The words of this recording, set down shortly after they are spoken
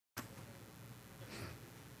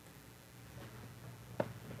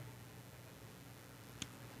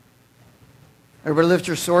Everybody lift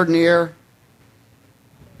your sword in the air.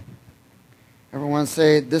 Everyone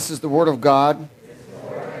say, this is the word of God,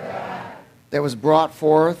 that was brought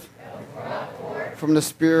forth, from the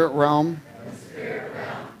spirit realm,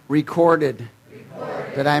 recorded,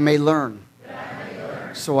 that I may learn,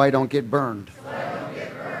 so I don't get burned.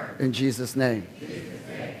 In Jesus' name.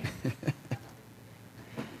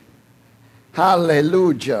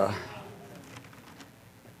 Hallelujah.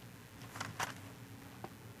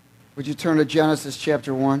 Would you turn to Genesis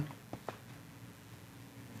chapter 1?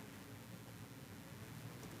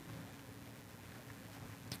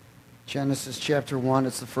 Genesis chapter 1,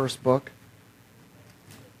 it's the first book.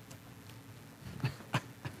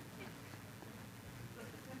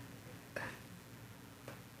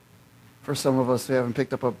 For some of us who haven't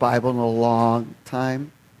picked up a Bible in a long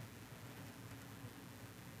time.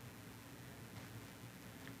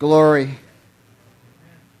 Glory.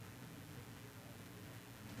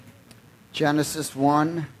 Genesis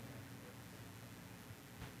 1,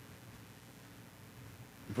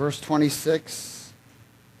 verse 26.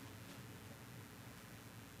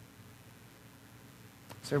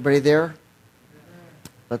 Is everybody there?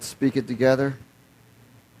 Let's speak it together.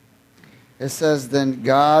 It says, then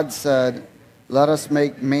God said, let us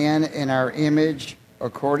make man in our image,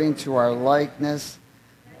 according to our likeness.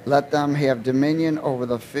 Let them have dominion over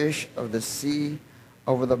the fish of the sea,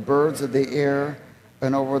 over the birds of the air,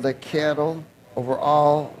 and over the cattle, over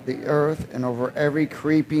all the earth, and over every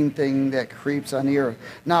creeping thing that creeps on the earth.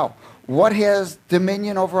 Now, what has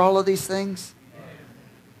dominion over all of these things?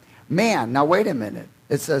 Man. Now, wait a minute.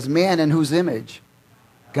 It says man in whose image?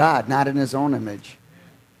 God, not in his own image.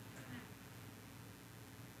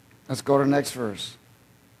 Let's go to the next verse.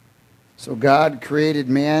 So God created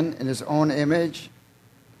man in his own image.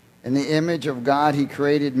 In the image of God he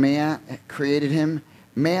created him.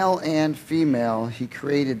 Male and female he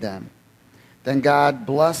created them. Then God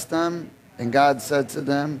blessed them, and God said to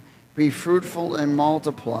them, be fruitful and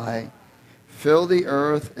multiply, fill the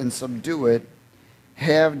earth and subdue it,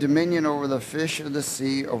 have dominion over the fish of the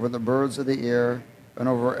sea, over the birds of the air, and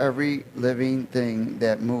over every living thing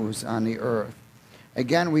that moves on the earth.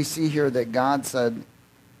 Again, we see here that God said,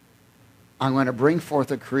 I'm going to bring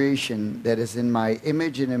forth a creation that is in my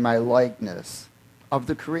image and in my likeness of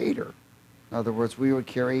the Creator. In other words, we would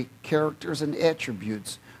carry characters and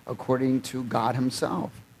attributes according to God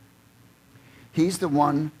himself. He's the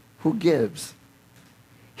one who gives.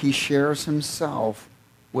 He shares himself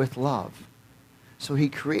with love. So he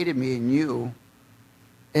created me and you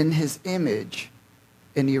in his image.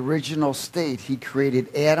 In the original state, he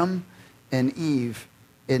created Adam and Eve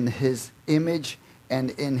in his image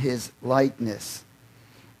and in his likeness.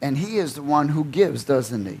 And he is the one who gives,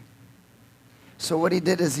 doesn't he? So what he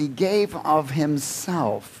did is he gave of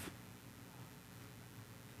himself.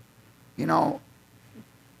 You know,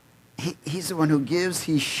 he's the one who gives.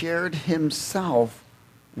 He shared himself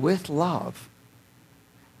with love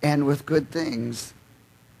and with good things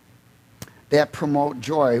that promote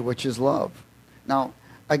joy, which is love. Now,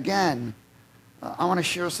 again, I want to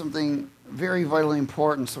share something very vitally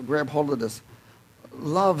important, so grab hold of this.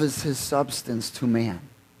 Love is his substance to man.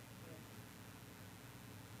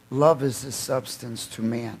 Love is his substance to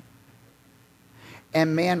man.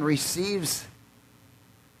 And man receives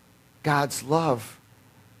God's love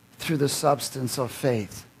through the substance of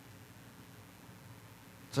faith.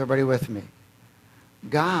 Is everybody with me?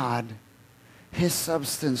 God, his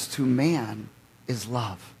substance to man is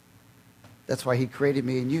love. That's why he created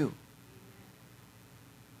me and you.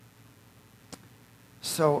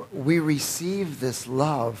 So we receive this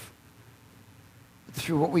love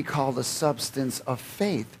through what we call the substance of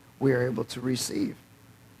faith we are able to receive.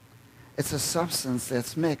 It's a substance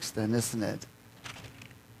that's mixed then, isn't it?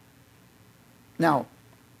 Now,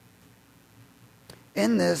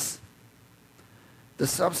 in this, the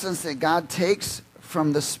substance that God takes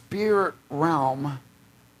from the spirit realm,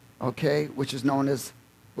 okay, which is known as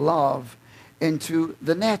love, into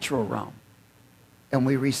the natural realm. And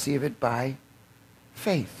we receive it by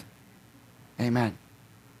faith. Amen.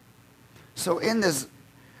 So in this,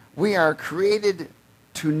 we are created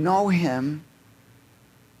to know him.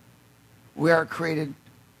 We are created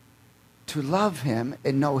to love him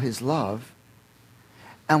and know his love.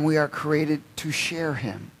 And we are created to share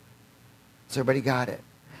him. Has everybody got it?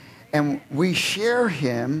 And we share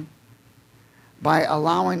him by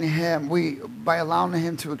allowing him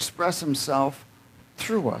to express himself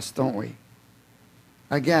through us, don't we?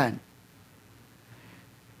 Again,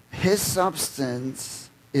 his substance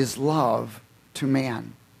is love to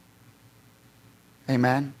man.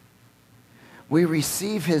 Amen? We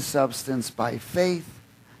receive his substance by faith,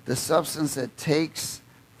 the substance that takes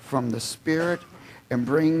from the Spirit and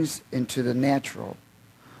brings into the natural.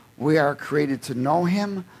 We are created to know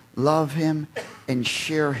him, love him, and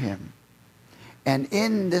share him. And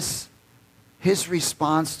in this, his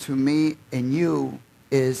response to me and you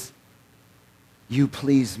is, you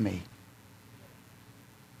please me.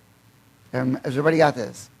 Has everybody got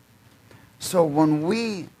this? So when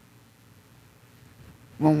we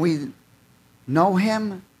know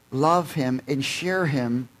him, love him, and share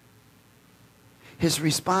him, his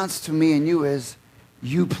response to me and you is,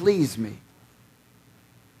 you please me.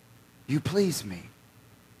 You please me.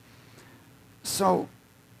 So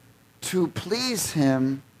to please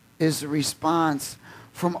him is a response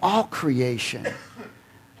from all creation.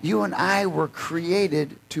 You and I were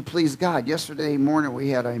created to please God. Yesterday morning we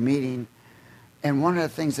had a meeting, and one of the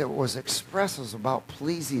things that was expressed was about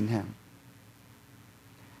pleasing him.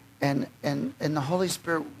 And the Holy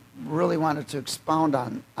Spirit really wanted to expound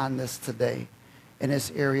on this today in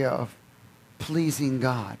this area of pleasing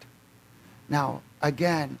God. Now,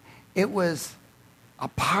 again, it was a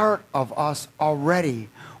part of us already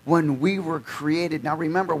when we were created. Now,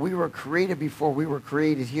 remember, we were created before we were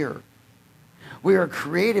created here. We were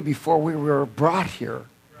created before we were brought here.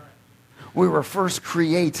 We were first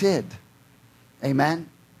created. Amen?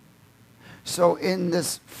 So in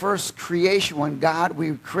this first creation, when God,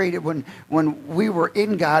 we created, when we were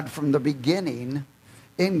in God from the beginning,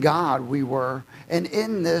 in God we were, and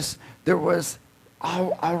in this there was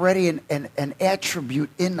already an attribute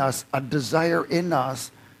in us, a desire in us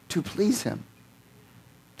to please him.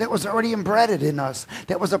 That was already embedded in us.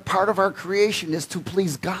 That was a part of our creation, is to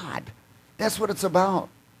please God. That's what it's about.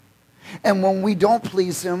 And when we don't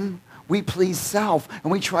please him, we please self,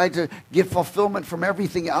 and we try to get fulfillment from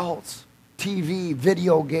everything else. TV,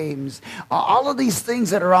 video games, all of these things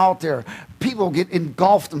that are out there. People get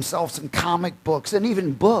engulfed themselves in comic books and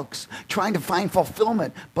even books, trying to find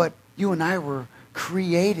fulfillment. But you and I were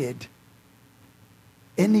created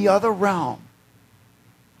in the other realm,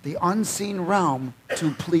 the unseen realm, to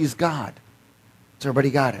please God. Has everybody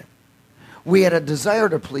got it? We had a desire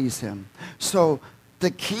to please him. So the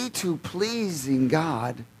key to pleasing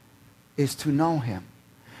God is to know him.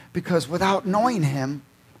 Because without knowing him,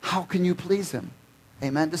 how can you please him?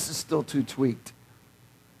 Amen? This is still too tweaked.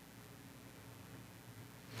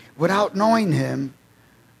 Without knowing him,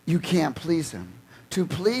 you can't please him. To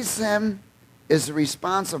please him is the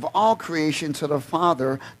response of all creation to the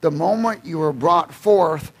Father the moment you were brought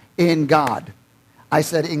forth in God. I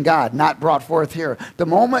said in God, not brought forth here. The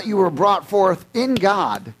moment you were brought forth in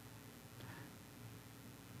God,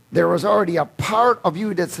 there was already a part of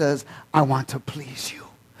you that says, I want to please you.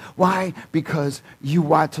 Why? Because you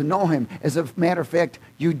want to know him. As a matter of fact,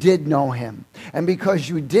 you did know him. And because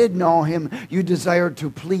you did know him, you desired to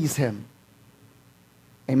please him.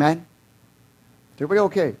 Amen? Is everybody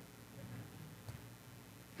okay?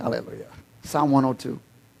 Hallelujah. Psalm 102.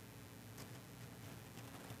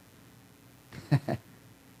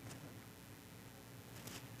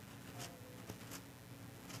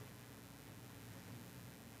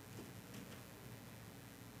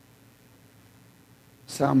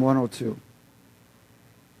 Psalm 102.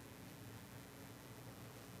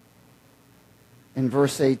 In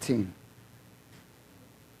verse 18.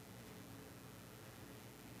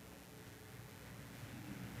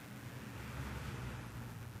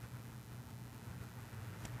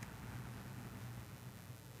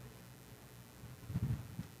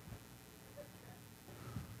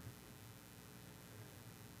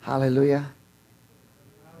 Hallelujah.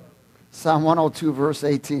 Psalm 102, verse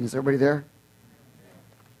 18. Is everybody there?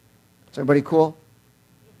 Is everybody cool?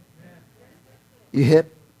 You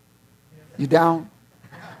hip? You down?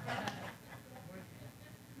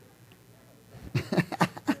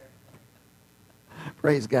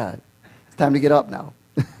 Praise God. It's time to get up now.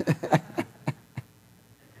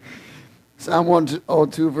 Psalm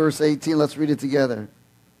 102, verse 18. Let's read it together.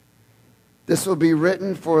 This will be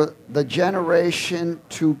written for the generation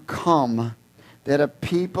to come, that a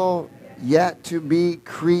people yet to be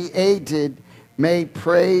created may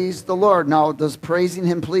praise the Lord. Now, does praising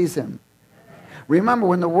him please him? Remember,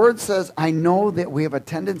 when the word says, I know that we have a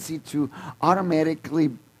tendency to automatically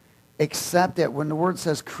accept that when the word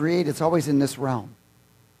says create, it's always in this realm.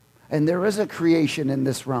 And there is a creation in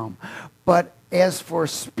this realm. But as for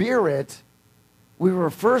spirit, we were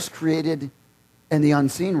first created in the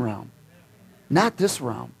unseen realm, not this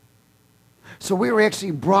realm. So we were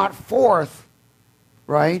actually brought forth,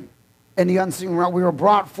 right, in the unseen realm. We were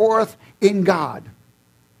brought forth in God.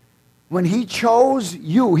 When he chose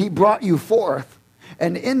you, he brought you forth.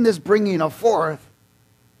 And in this bringing of forth,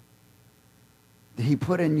 he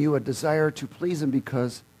put in you a desire to please him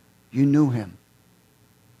because you knew him.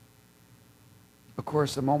 of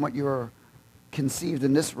course, the moment you were conceived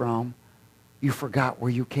in this realm, you forgot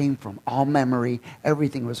where you came from. All memory,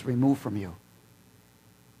 everything was removed from you.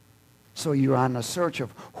 So you're on a search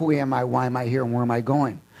of who am I, why am I here, and where am I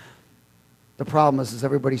going? The problem is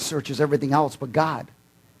everybody searches everything else but God.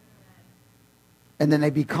 And then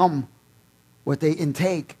they become what they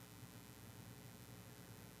intake.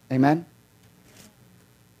 Amen?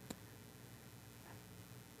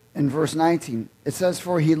 In verse 19, it says,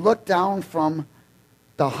 "For he looked down from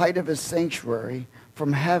the height of his sanctuary,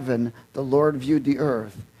 from heaven the Lord viewed the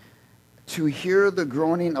earth, to hear the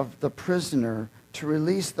groaning of the prisoner, to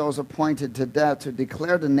release those appointed to death, to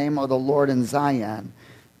declare the name of the Lord in Zion,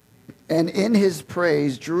 and in his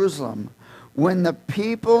praise Jerusalem. When the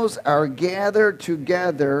peoples are gathered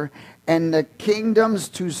together and the kingdoms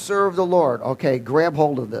to serve the Lord." Okay, grab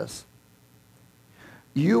hold of this.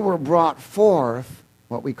 You were brought forth,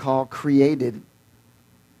 what we call created,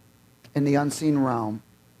 in the unseen realm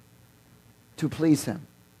to please him.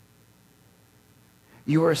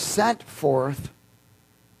 You were sent forth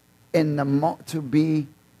in the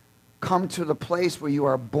come to the place where you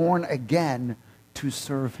are born again to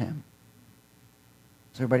serve him.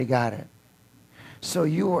 So everybody got it? So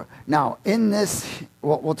you were, now in this,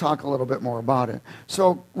 we'll talk a little bit more about it.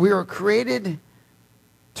 So we were created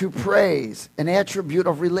to praise, an attribute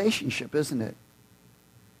of relationship, isn't it?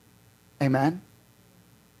 Amen?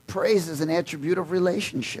 Praise is an attribute of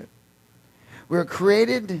relationship. We were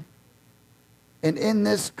created, and in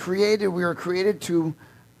this created, we were created to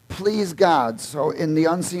please God. So in the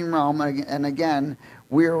unseen realm, and again,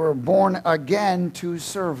 we were born again to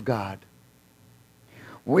serve God.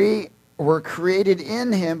 We were created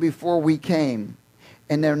in him before we came.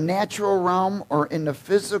 In the natural realm or in the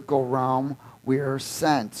physical realm, we are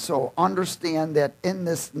sent. So understand that in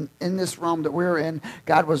this realm that we're in,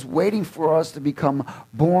 God was waiting for us to become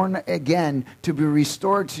born again, to be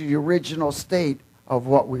restored to the original state of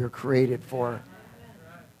what we were created for.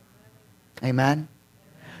 Amen?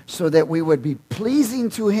 So that we would be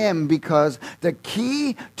pleasing to him, because the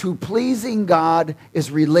key to pleasing God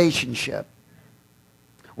is relationship.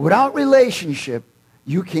 Without relationship,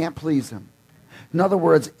 you can't please him. In other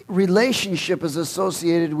words, relationship is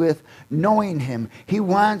associated with knowing him. He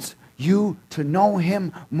wants you to know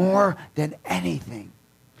him more than anything.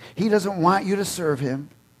 He doesn't want you to serve him.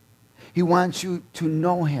 He wants you to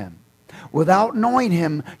know him. Without knowing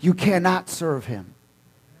him, you cannot serve him.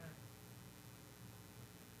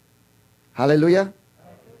 Hallelujah.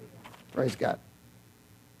 Praise God.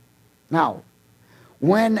 Now,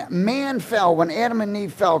 when man fell, when Adam and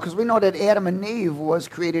Eve fell, because we know that Adam and Eve was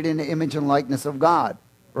created in the image and likeness of God,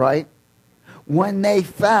 right? When they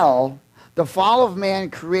fell, the fall of man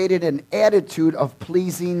created an attitude of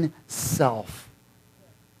pleasing self.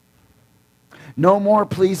 No more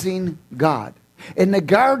pleasing God. In the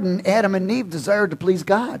garden, Adam and Eve desired to please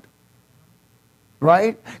God,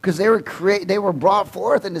 right? Because they were brought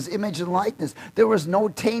forth in his image and likeness. There was no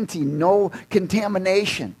tainting, no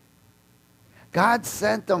contamination. God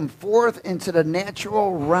sent them forth into the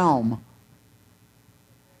natural realm.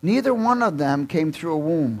 Neither one of them came through a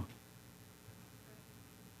womb.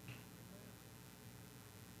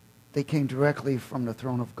 They came directly from the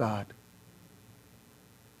throne of God,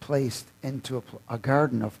 placed into a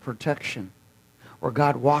garden of protection, where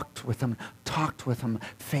God walked with them, talked with them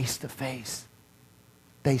face to face.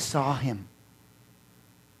 They saw him.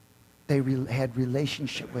 They had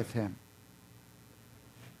relationship with him.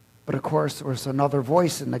 But of course, there was another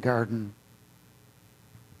voice in the garden.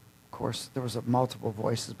 Of course, there was multiple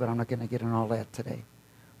voices, but I'm not going to get into all that today.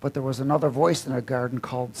 But there was another voice in the garden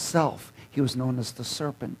called self. He was known as the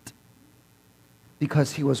serpent,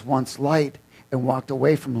 because he was once light and walked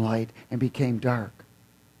away from light and became dark.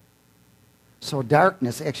 So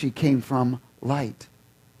darkness actually came from light.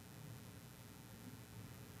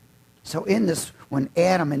 So in this, when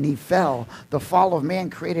Adam and Eve fell, the fall of man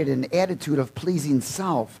created an attitude of pleasing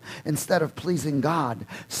self instead of pleasing God.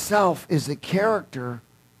 Self is the character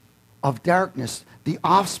of darkness, the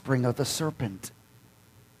offspring of the serpent.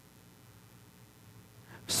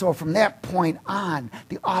 So from that point on,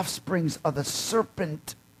 the offsprings of the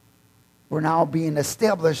serpent were now being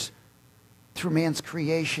established through man's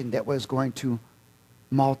creation that was going to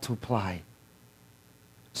multiply.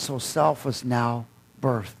 So self was now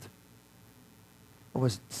birthed.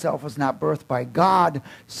 Self was not birthed by God.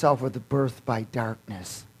 Self was birthed by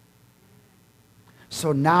darkness.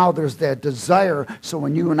 So now there's that desire. So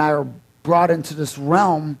when you and I are brought into this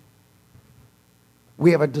realm,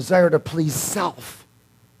 we have a desire to please self.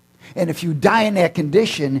 And if you die in that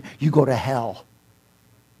condition, you go to hell.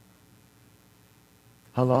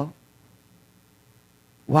 Hello?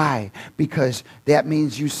 Why? Because that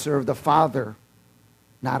means you serve the Father,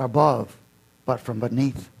 not above, but from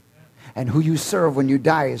beneath. And who you serve when you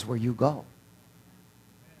die is where you go.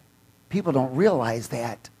 People don't realize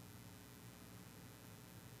that.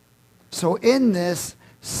 So in this,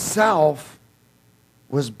 self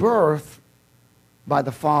was birthed by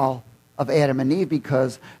the fall of Adam and Eve,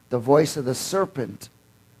 because the voice of the serpent,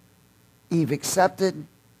 Eve accepted.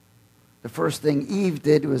 The first thing Eve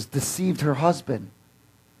did was deceived her husband,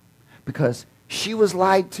 because she was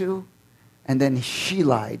lied to, and then she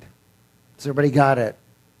lied. Has everybody got it?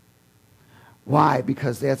 Why?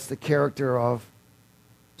 Because that's the character of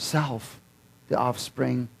self, the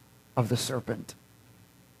offspring of the serpent.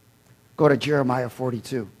 Go to Jeremiah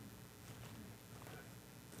 42.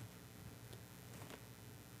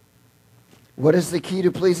 What is the key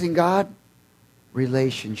to pleasing God?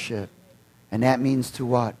 Relationship. And that means to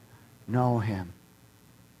what? Know Him.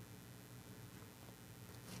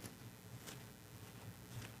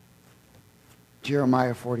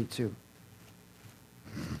 Jeremiah 42.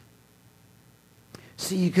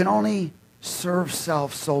 See, you can only serve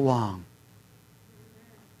self so long.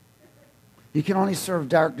 You can only serve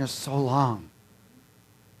darkness so long,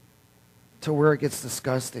 to where it gets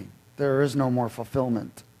disgusting. There is no more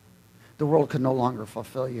fulfillment. The world can no longer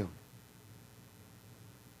fulfill you.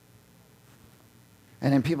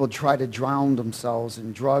 And then people try to drown themselves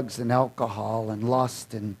in drugs and alcohol and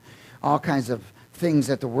lust and all kinds of things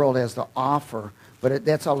that the world has to offer. But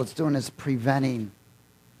that's all it's doing, is preventing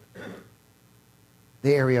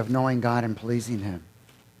the area of knowing God and pleasing Him.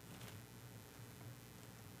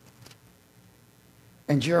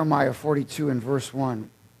 In Jeremiah 42 and verse 1,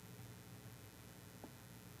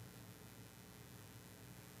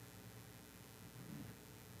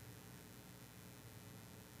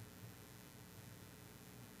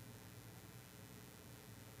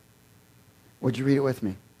 would you read it with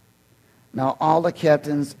me? Now all the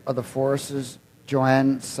captains of the forces,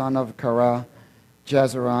 Joanne, son of Karah,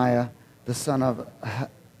 Jezariah, the son of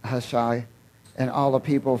Hashai, and all the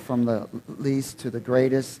people from the least to the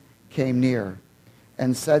greatest came near,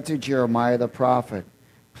 and said to Jeremiah the prophet,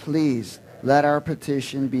 please let our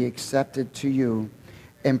petition be accepted to you,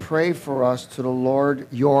 and pray for us to the Lord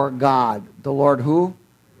your God. The Lord who?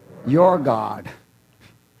 Your God.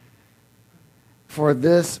 For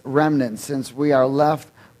this remnant, since we are left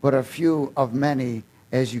but a few of many,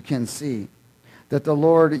 as you can see, that the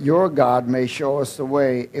Lord your God may show us the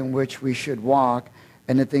way in which we should walk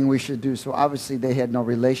and the thing we should do. So obviously they had no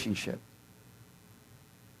relationship.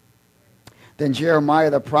 Then Jeremiah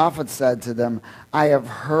the prophet said to them, I have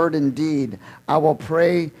heard indeed. I will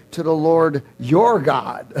pray to the Lord your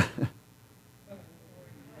God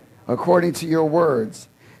according to your words.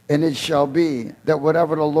 And it shall be that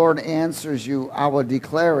whatever the Lord answers you, I will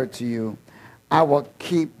declare it to you. I will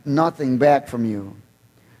keep nothing back from you.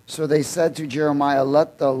 So they said to Jeremiah,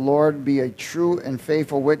 let the Lord be a true and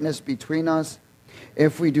faithful witness between us,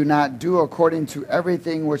 if we do not do according to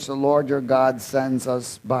everything which the Lord your God sends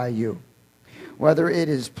us by you. Whether it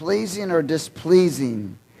is pleasing or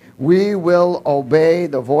displeasing, we will obey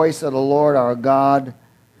the voice of the Lord our God,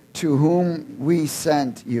 to whom we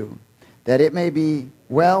sent you, that it may be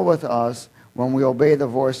well with us when we obey the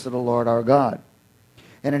voice of the Lord our God.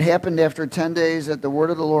 And it happened after 10 days that the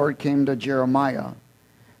word of the Lord came to Jeremiah,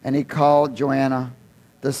 and he called Joanna,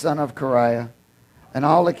 the son of Kareah, and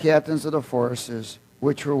all the captains of the forces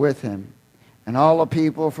which were with him, and all the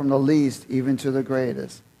people from the least even to the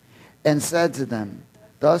greatest, and said to them,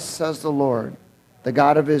 thus says the Lord, the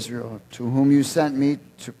God of Israel, to whom you sent me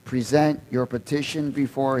to present your petition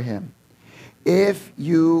before him. If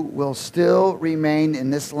you will still remain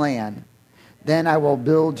in this land, then I will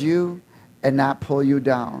build you and not pull you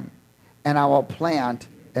down, and I will plant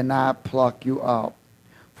and not pluck you up.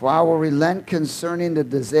 For I will relent concerning the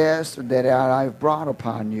disaster that I have brought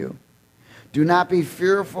upon you. Do not be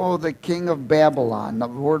fearful of the king of Babylon. The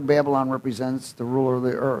word Babylon represents the ruler of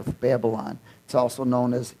the earth, Babylon. It's also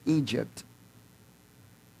known as Egypt.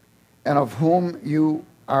 And of whom you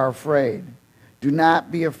are afraid. Do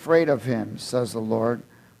not be afraid of him, says the Lord,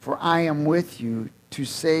 for I am with you to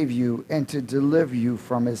save you and to deliver you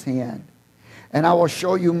from his hand. And I will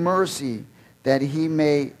show you mercy, that he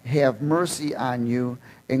may have mercy on you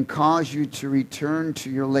and cause you to return to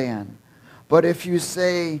your land. But if you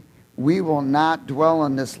say, we will not dwell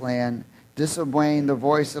in this land, disobeying the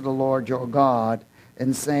voice of the Lord your God,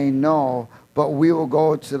 and saying, no, but we will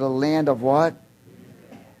go to the land of what?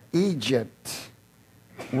 Egypt,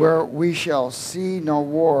 where we shall see no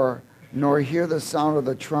war, nor hear the sound of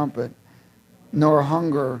the trumpet, nor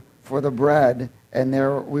hunger for the bread, and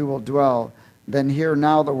there we will dwell. Then hear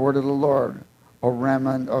now the word of the Lord. O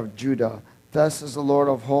remnant of Judah. Thus is the Lord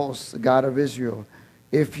of hosts, the God of Israel.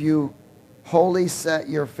 If you wholly set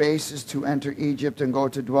your faces to enter Egypt and go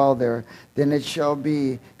to dwell there, then it shall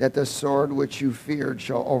be that the sword which you feared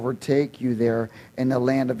shall overtake you there in the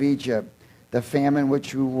land of Egypt. The famine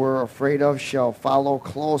which you were afraid of shall follow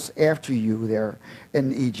close after you there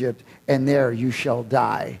in Egypt, and there you shall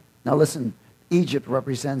die. Now listen, Egypt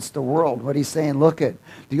represents the world. What he's saying, look at,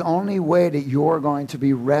 the only way that you're going to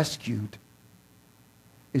be rescued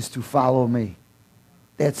is to follow me.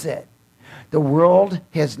 That's it. The world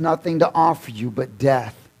has nothing to offer you but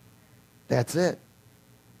death. That's it.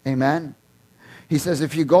 Amen. He says,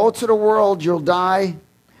 if you go to the world, you'll die,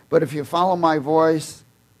 but if you follow my voice,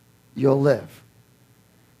 you'll live.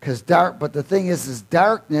 But the thing is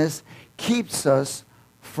darkness keeps us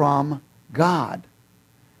from God.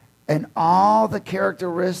 And all the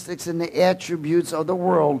characteristics and the attributes of the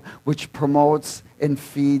world which promotes and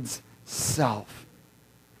feeds self.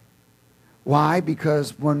 Why?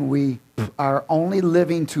 Because when we are only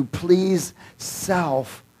living to please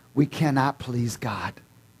self, we cannot please God.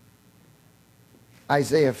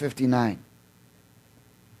 Isaiah 59.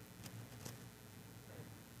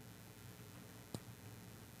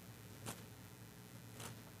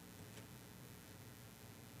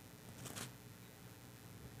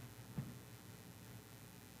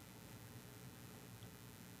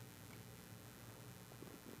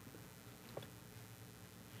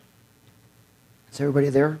 Is everybody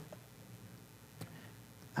there?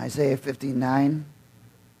 Isaiah 59,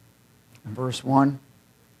 verse 1.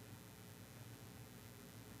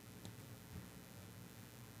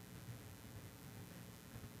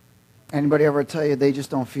 Anybody ever tell you they just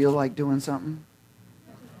don't feel like doing something?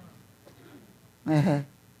 You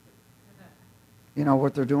know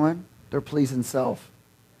what they're doing? They're pleasing self.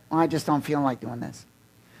 Oh, I just don't feel like doing this.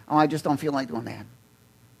 Oh, I just don't feel like doing that.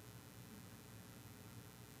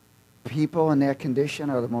 People in that condition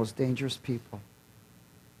are the most dangerous people.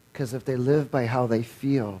 Because if they live by how they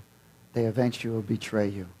feel, they eventually will betray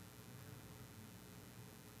you.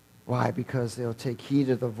 Why? Because they'll take heed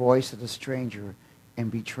of the voice of the stranger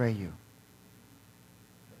and betray you.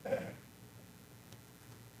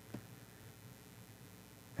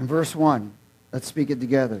 In verse 1, let's speak it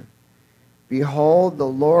together. Behold, the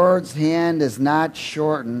Lord's hand is not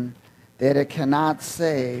shortened, that it cannot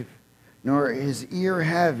save, nor his ear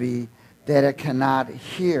heavy, that it cannot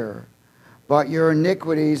hear. But your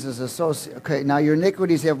iniquities is associated. Okay, now your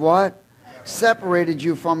iniquities have what? Separated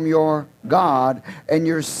you from your God, and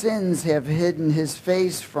your sins have hidden his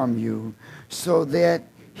face from you, so that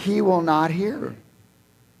he will not hear.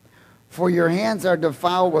 For your hands are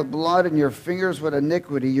defiled with blood, and your fingers with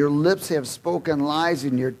iniquity. Your lips have spoken lies,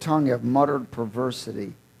 and your tongue have muttered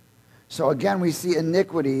perversity. So again, we see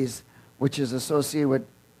iniquities, which is associated with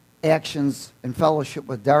actions and fellowship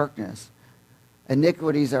with darkness.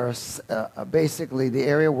 Iniquities are basically the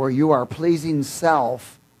area where you are pleasing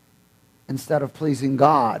self instead of pleasing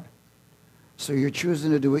God. So you're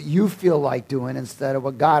choosing to do what you feel like doing instead of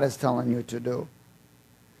what God is telling you to do.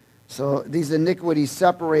 So these iniquities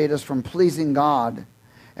separate us from pleasing God.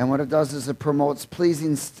 And what it does is it promotes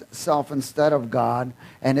pleasing self instead of God.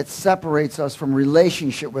 And it separates us from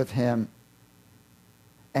relationship with him.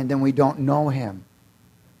 And then we don't know him.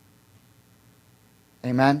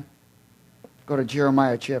 Amen? Go to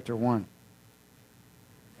Jeremiah chapter 1.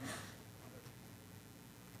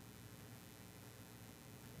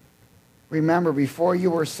 Remember, before you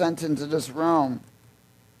were sent into this realm,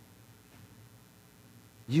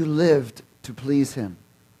 you lived to please him.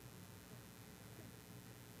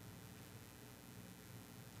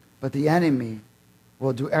 But the enemy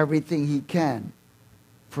will do everything he can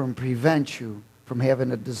to prevent you from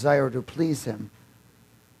having a desire to please him,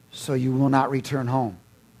 so you will not return home.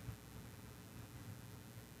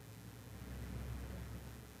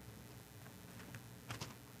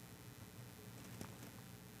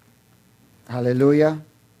 Hallelujah.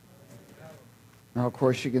 Now, of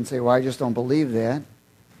course, you can say, well, I just don't believe that.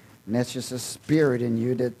 And that's just a spirit in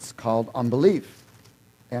you that's called unbelief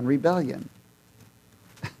and rebellion.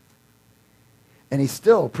 And he's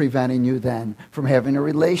still preventing you then from having a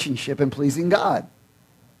relationship and pleasing God.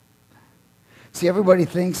 See, everybody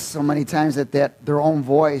thinks so many times that their own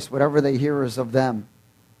voice, whatever they hear, is of them.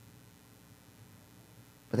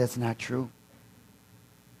 But that's not true.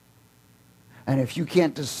 And if you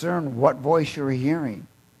can't discern what voice you're hearing,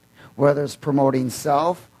 whether it's promoting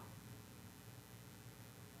self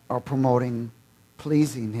or promoting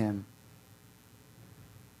pleasing him,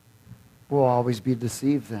 we'll always be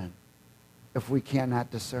deceived then if we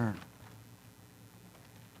cannot discern.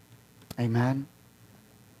 Amen?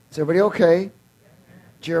 Is everybody okay?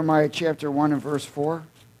 Jeremiah chapter 1 and verse 4.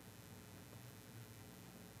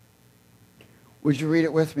 Would you read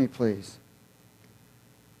it with me, please?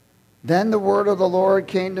 Then the word of the Lord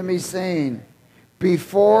came to me, saying,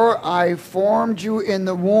 before I formed you in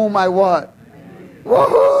the womb, I what?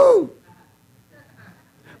 Woohoo!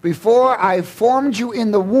 Before I formed you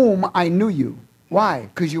in the womb, I knew you. Why?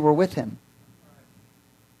 Because you were with him.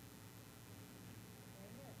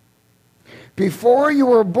 Before you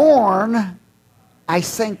were born, I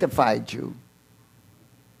sanctified you.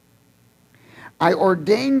 I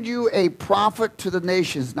ordained you a prophet to the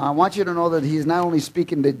nations. Now, I want you to know that he's not only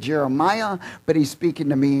speaking to Jeremiah, but he's speaking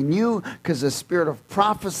to me and you, because the spirit of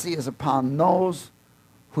prophecy is upon those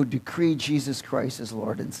who decree Jesus Christ as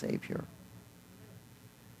Lord and Savior.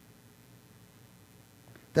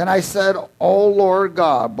 Then I said, O Lord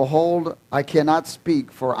God, behold, I cannot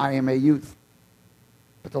speak, for I am a youth.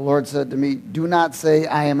 But the Lord said to me, do not say,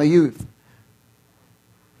 I am a youth.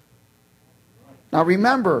 Now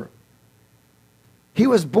remember, he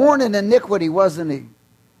was born in iniquity, wasn't he?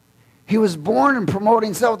 He was born in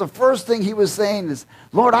promoting self. The first thing he was saying is,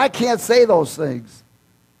 Lord, I can't say those things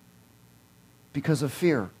because of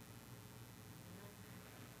fear.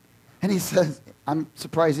 And he says, I'm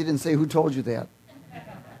surprised he didn't say, who told you that?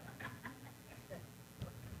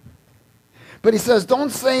 But he says,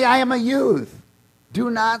 don't say I am a youth. Do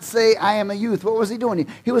not say I am a youth. What was he doing?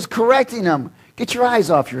 He was correcting him. Get your eyes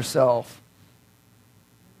off yourself.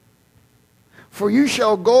 For you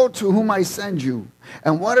shall go to whom I send you,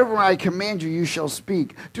 and whatever I command you, you shall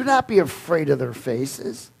speak. Do not be afraid of their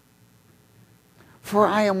faces. For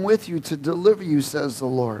I am with you to deliver you, says the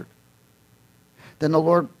Lord. Then the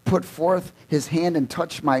Lord put forth his hand and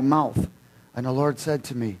touched my mouth. And the Lord said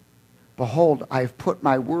to me, behold, I have put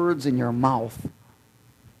my words in your mouth.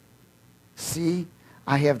 See,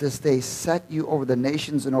 I have this day set you over the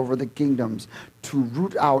nations and over the kingdoms, to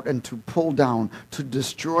root out and to pull down, to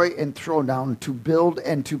destroy and throw down, to build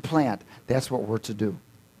and to plant. That's what we're to do.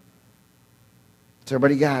 So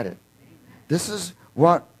everybody got it? This is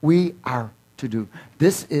what we are to do.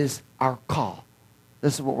 This is our call.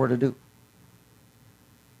 This is what we're to do.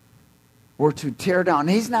 We're to tear down.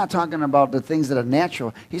 He's not talking about the things that are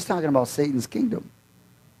natural. He's talking about Satan's kingdom.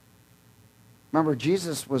 Remember,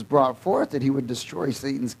 Jesus was brought forth that he would destroy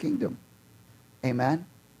Satan's kingdom. Amen?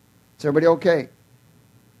 Is everybody okay?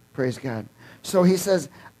 Praise God. So he says,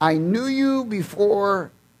 I knew you before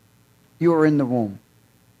you were in the womb.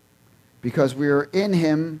 Because we were in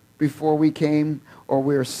him before we came, or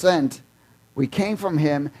we were sent. We came from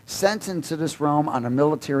him, sent into this realm on a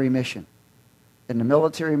military mission. And the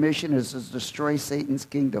military mission is to destroy Satan's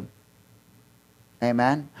kingdom.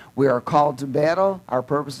 Amen. We are called to battle. Our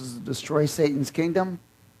purpose is to destroy Satan's kingdom.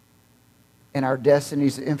 And our destiny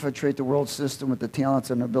is to infiltrate the world system with the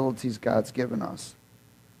talents and abilities God's given us.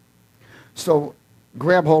 So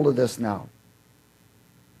grab hold of this now.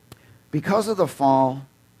 Because of the fall,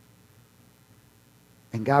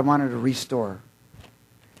 and God wanted to restore,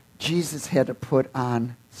 Jesus had to put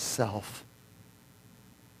on self.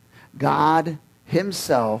 God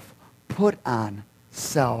himself put on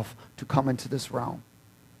self to come into this realm.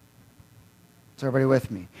 Is everybody with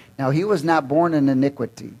me? Now, he was not born in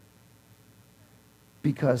iniquity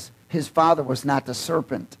because his father was not the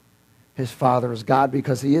serpent. His father is God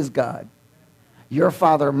because he is God. Your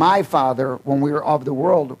father, my father, when we were of the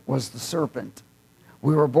world, was the serpent.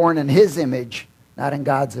 We were born in his image, not in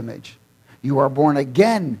God's image. You are born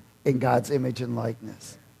again in God's image and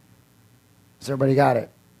likeness. Has everybody got it?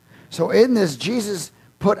 So in this, Jesus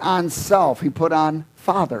put on self. He put on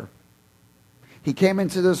Father. He came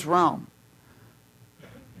into this realm.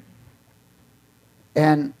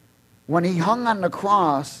 And when he hung on the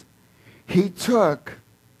cross, he took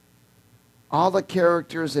all the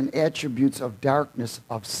characters and attributes of darkness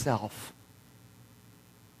of self.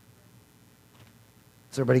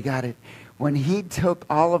 Has everybody got it? When he took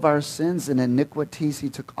all of our sins and iniquities, he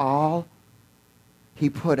took all, he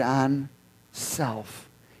put on self.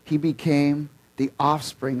 He became the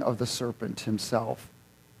offspring of the serpent himself.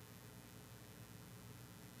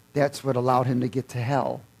 That's what allowed him to get to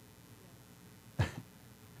hell.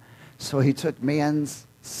 So he took man's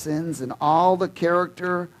sins and all the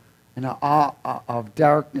character and of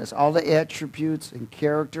darkness, all the attributes and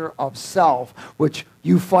character of self, which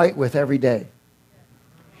you fight with every day.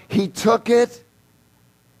 He took it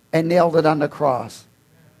and nailed it on the cross.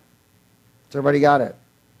 Has everybody got it?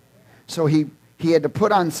 So he had to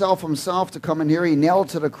put on self himself to come in here. He nailed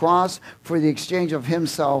to the cross for the exchange of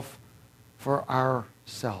himself for our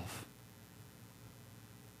self.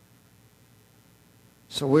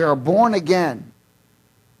 So we are born again.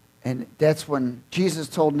 And that's when Jesus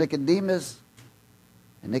told Nicodemus,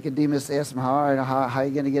 And Nicodemus asked him, how are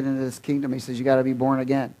you going to get into this kingdom? He says, you got to be born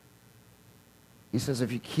again. He says,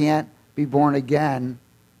 if you can't be born again,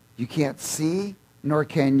 you can't see, nor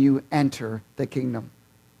can you enter the kingdom.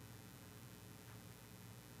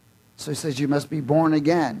 So he says, you must be born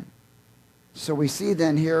again. So we see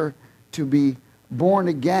then here, to be born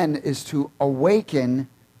again is to awaken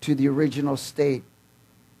to the original state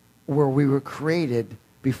where we were created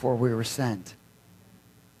before we were sent.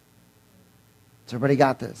 Has everybody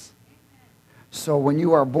got this? So when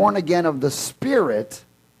you are born again of the Spirit,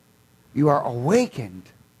 you are awakened.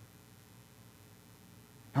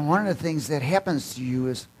 And one of the things that happens to you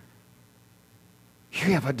is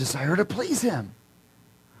you have a desire to please Him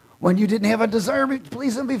when you didn't have a desire to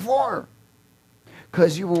please Him before.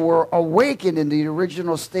 Because you were awakened in the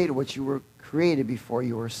original state of which you were created before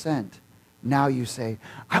you were sent. Now you say,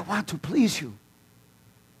 I want to please you.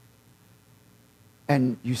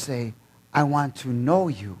 And you say, I want to know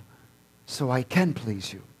you so I can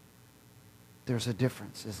please you. There's a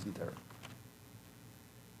difference, isn't there?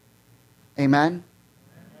 Amen?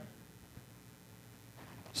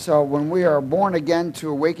 So when we are born again to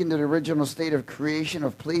awaken to the original state of creation,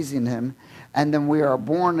 of pleasing Him, and then we are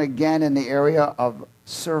born again in the area of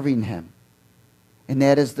serving Him. And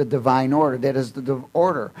that is the divine order. That is the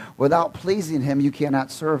order. Without pleasing Him, you cannot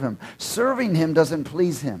serve Him. Serving Him doesn't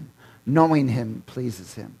please Him. Knowing Him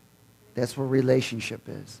pleases Him. That's what relationship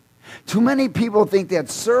is. Too many people think that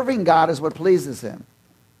serving God is what pleases Him.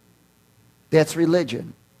 That's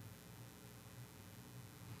religion.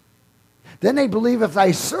 Then they believe if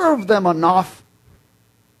I serve them enough,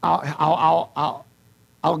 I'll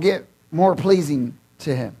get more pleasing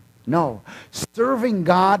to Him. No. Serving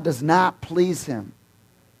God does not please Him.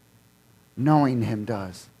 Knowing Him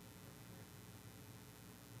does.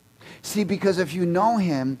 See, because if you know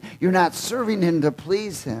Him, you're not serving Him to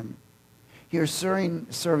please Him. You're serving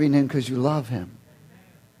Him because you love Him.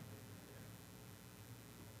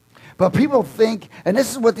 But people think, and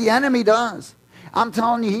this is what the enemy does. I'm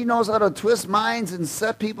telling you, he knows how to twist minds and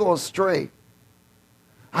set people astray.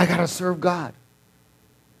 I got to serve God.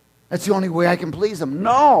 That's the only way I can please Him.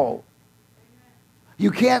 No.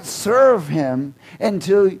 You can't serve Him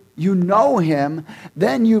until you know Him.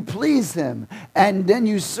 Then you please Him. And then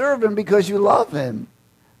you serve Him because you love Him.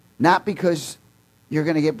 Not because you're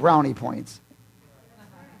going to get brownie points.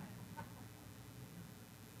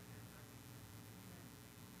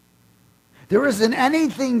 There isn't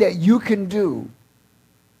anything that you can do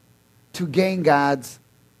to gain God's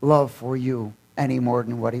love for you any more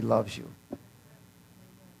than what He loves you.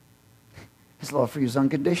 His love for you is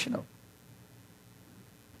unconditional.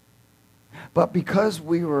 But because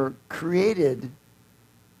we were created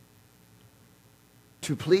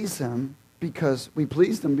to please Him, because we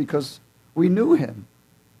pleased Him because we knew Him.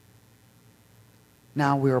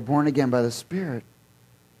 Now we are born again by the Spirit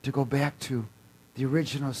to go back to the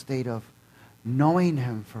original state of knowing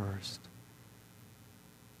Him first,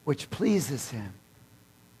 which pleases Him.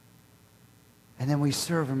 And then we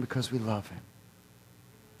serve Him because we love Him.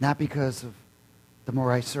 Not because of the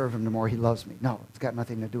more I serve Him, the more He loves me. No, it's got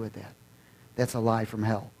nothing to do with that. That's a lie from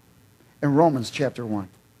hell. In Romans chapter 1.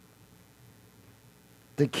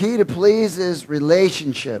 The key to please is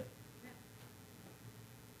relationship.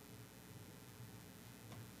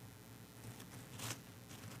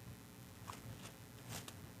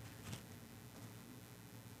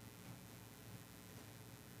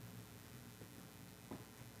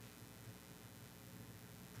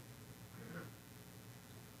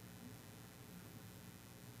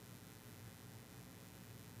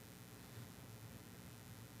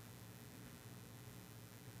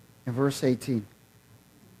 In verse 18.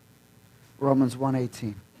 Romans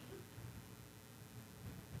 1:18.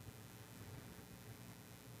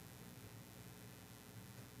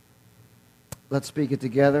 Let's speak it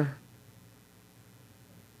together.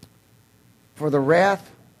 For the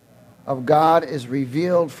wrath of God is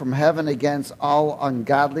revealed from heaven against all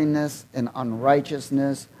ungodliness and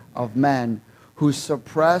unrighteousness of men who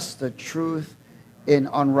suppress the truth in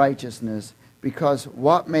unrighteousness, because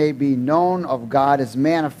what may be known of God is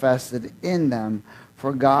manifested in them,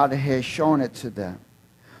 for God has shown it to them.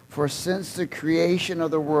 For since the creation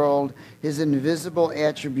of the world, His invisible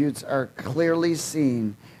attributes are clearly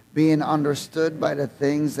seen, being understood by the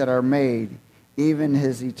things that are made, even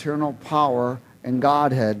His eternal power and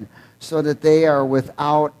Godhead, so that they are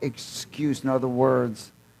without excuse. In other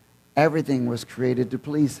words, everything was created to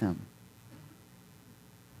please Him.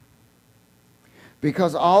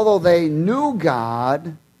 Because although they knew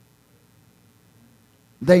God,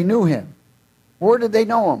 they knew Him. Where did they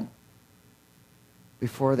know Him?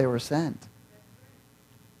 Before they were sent.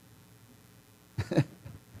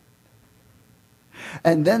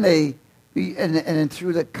 And then and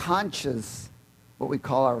through the conscience, what we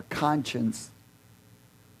call our conscience,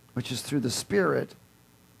 which is through the Spirit,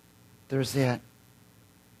 there's that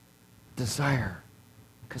desire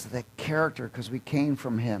because of that character, because we came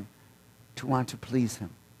from him to want to please him,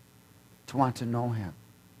 to want to know him.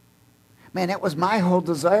 Man, that was my whole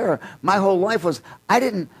desire. My whole life was, I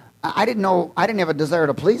didn't have a desire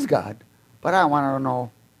to please God, but I wanted to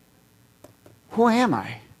know, who am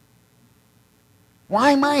I?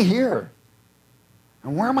 Why am I here?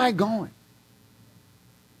 And where am I going?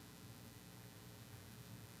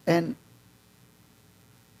 And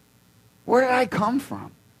where did I come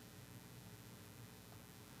from?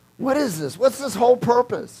 What is this? What's this whole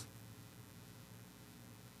purpose?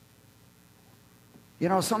 You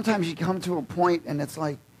know, sometimes you come to a point and it's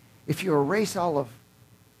like, if you erase all of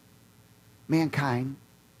mankind,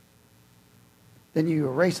 then you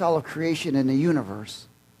erase all of creation in the universe.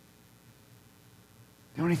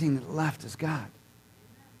 The only thing that left is God.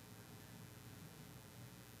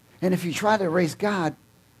 And if you try to erase God,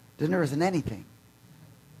 then there isn't anything.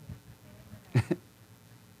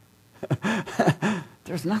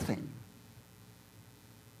 There's nothing.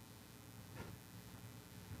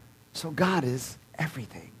 So God is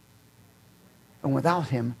everything. And without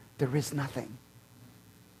him, there is nothing.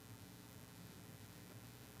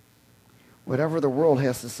 Whatever the world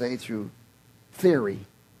has to say through theory,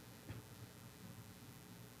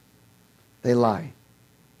 they lie.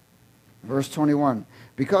 Verse 21,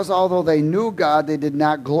 because although they knew God, they did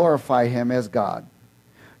not glorify him as God,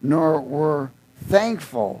 nor were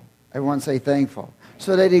thankful. Everyone say thankful.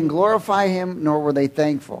 So they didn't glorify him, nor were they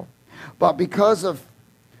thankful. But because of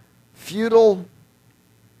futile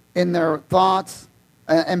in their thoughts,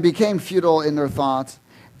 and became futile in their thoughts,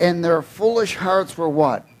 and their foolish hearts were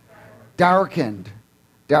what? Darkened.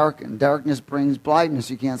 Darkened. Darkness brings blindness.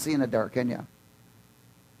 You can't see in the dark, can you?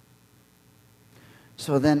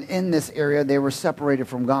 So then in this area, they were separated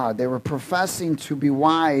from God. They were professing to be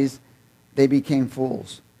wise. They became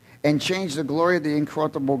fools and changed the glory of the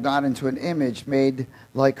incorruptible God into an image made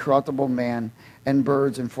like corruptible man and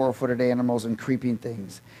birds and four-footed animals and creeping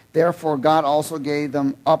things. Therefore, God also gave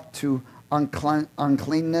them up to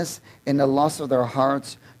uncleanness in the lust of their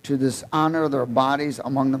hearts, to dishonor their bodies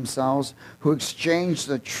among themselves, who exchanged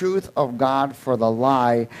the truth of God for the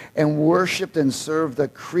lie, and worshipped and served the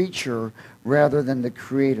creature rather than the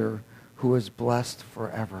Creator, who is blessed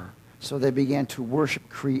forever. So they began to worship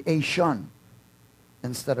creation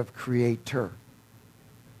instead of Creator.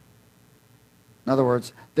 In other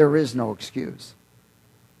words, there is no excuse.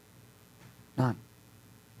 None.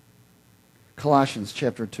 Colossians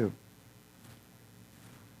chapter 2.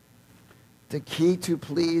 The key to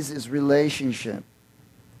please is relationship.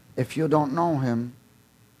 If you don't know him,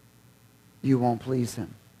 you won't please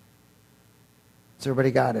him. Has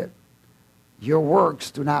everybody got it? Your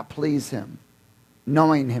works do not please him.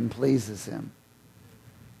 Knowing him pleases him.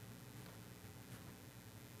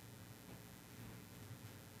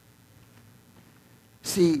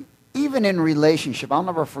 See, even in relationship, I'll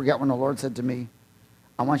never forget when the Lord said to me,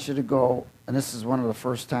 I want you to go, and this is one of the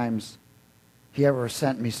first times he ever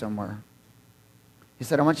sent me somewhere. He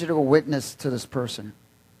said, I want you to go witness to this person.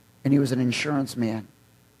 And he was an insurance man.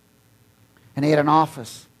 And he had an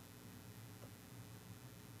office.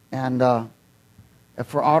 And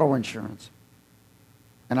for auto insurance.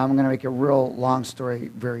 And I'm going to make a real long story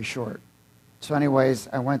very short. So anyways,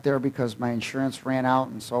 I went there because my insurance ran out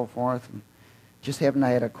and so forth. And just happened I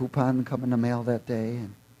had a coupon come in the mail that day.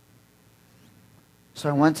 And so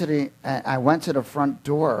I went to the front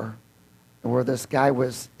door where this guy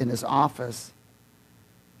was in his office.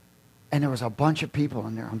 And there was a bunch of people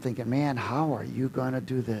in there. I'm thinking, man, how are you going to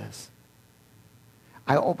do this?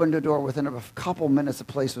 I opened the door. Within a couple minutes, the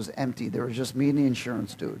place was empty. There was just me and the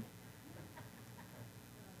insurance dude.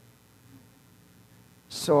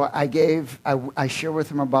 So I shared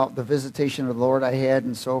with him about the visitation of the Lord I had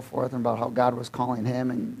and so forth, and about how God was calling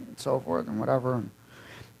him and so forth and whatever.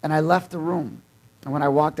 And I left the room. And when I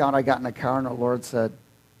walked out, I got in the car, and the Lord said,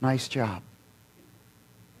 nice job.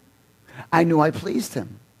 I knew I pleased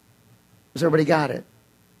him. Has everybody got it?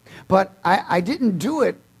 But I didn't do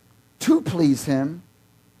it to please him.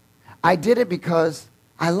 I did it because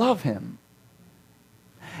I love him.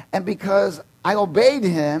 And because I obeyed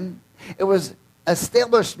him, it was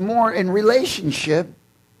established more in relationship,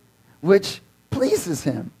 which pleases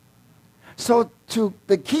him. So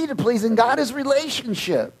the key to pleasing God is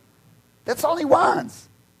relationship. That's all he wants.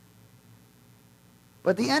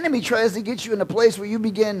 But the enemy tries to get you in a place where you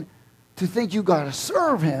begin to think you got to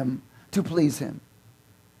serve him to please him.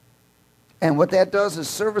 And what that does is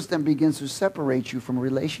service then begins to separate you from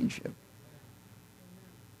relationship.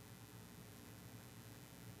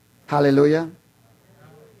 Hallelujah.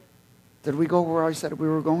 Did we go where I said we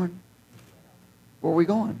were going? Where are we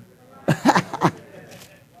going?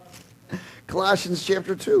 Colossians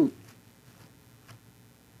chapter 2.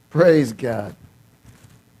 Praise God.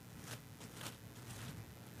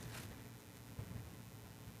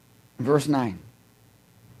 Verse 9.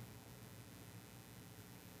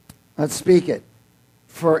 Let's speak it.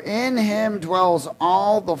 For in him dwells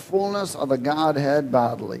all the fullness of the Godhead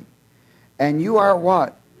bodily. And you are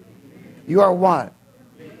what? You are what?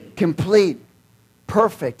 Complete,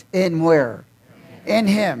 perfect in where? In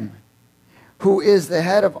him, who is the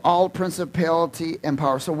head of all principality and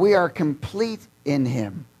power. So we are complete in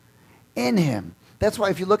him. In him. That's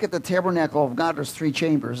why if you look at the tabernacle of God, there's 3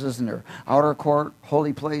 chambers, isn't there? Outer court,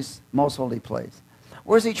 holy place, most holy place.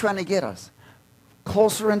 Where's he trying to get us?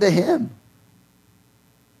 Closer into him.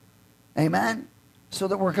 Amen? So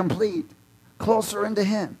that we're complete. Closer into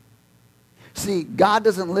him. See, God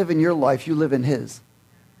doesn't live in your life, you live in his.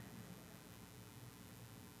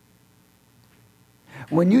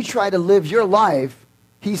 When you try to live your life,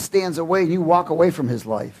 he stands away and you walk away from his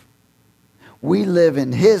life. We live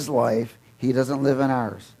in his life. He doesn't live in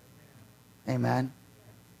ours. Amen.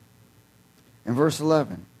 In verse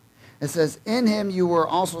 11, it says, in him you were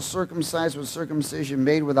also circumcised with circumcision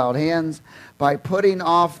made without hands, by putting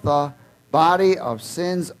off the body of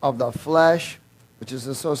sins of the flesh, which is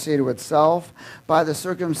associated with self, by the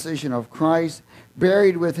circumcision of Christ,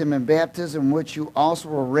 buried with him in baptism, which you also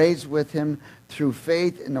were raised with him through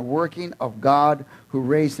faith in the working of God who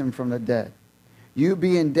raised him from the dead. You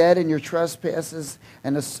being dead in your trespasses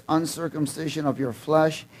and the uncircumcision of your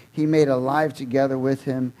flesh, he made alive together with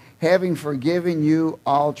him, having forgiven you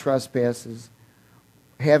all trespasses,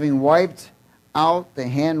 having wiped out the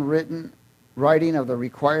handwritten writing of the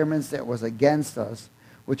requirements that was against us,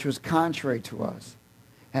 which was contrary to us.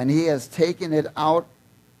 And he has taken it out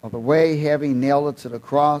of the way, having nailed it to the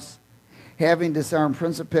cross, having disarmed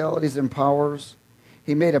principalities and powers,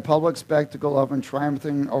 he made a public spectacle of them,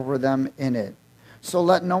 triumphing over them in it. So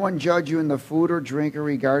let no one judge you in the food or drink or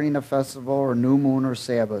regarding a festival or new moon or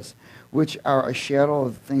Sabbath, which are a shadow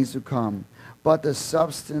of things to come. But the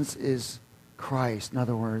substance is Christ. In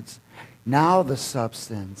other words, now the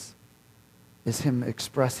substance is him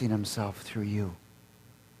expressing himself through you.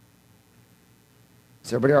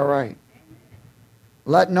 Is everybody all right?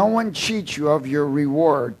 Let no one cheat you of your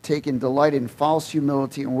reward, taking delight in false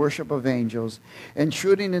humility and worship of angels,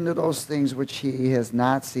 intruding into those things which he has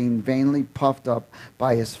not seen, vainly puffed up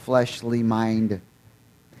by his fleshly mind,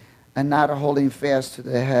 and not holding fast to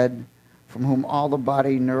the head, from whom all the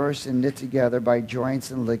body, nourished and knit together by joints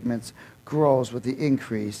and ligaments, grows with the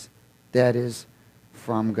increase that is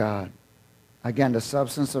from God. Again, the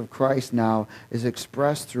substance of Christ now is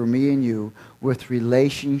expressed through me and you with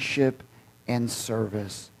relationship and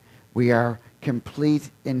service. We are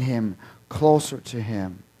complete in him, closer to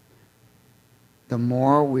him. The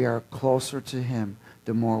more we are closer to him,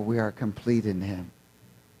 the more we are complete in him.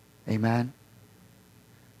 Amen?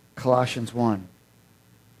 Colossians 1.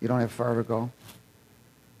 You don't have far to go.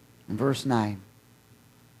 In verse 9.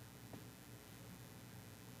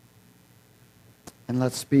 And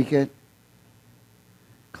let's speak it.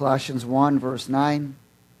 Colossians 1, verse 9.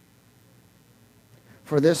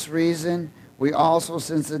 For this reason, we also,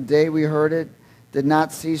 since the day we heard it, did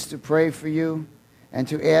not cease to pray for you and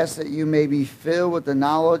to ask that you may be filled with the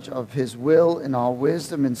knowledge of his will in all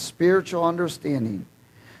wisdom and spiritual understanding,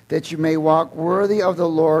 that you may walk worthy of the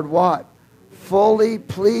Lord, what? Fully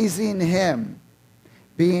pleasing him,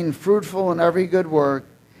 being fruitful in every good work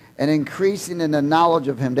and increasing in the knowledge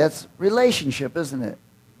of him. That's relationship, isn't it?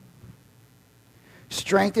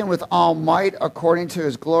 Strengthened with all might according to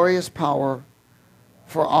his glorious power,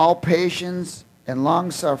 for all patience and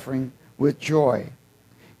long-suffering with joy,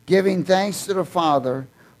 giving thanks to the Father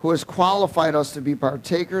who has qualified us to be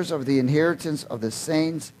partakers of the inheritance of the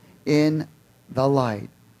saints in the light.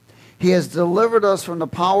 He has delivered us from the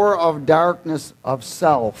power of darkness of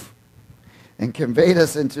self and conveyed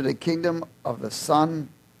us into the kingdom of the Son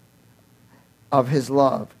of his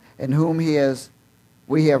love, in whom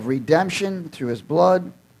we have redemption through his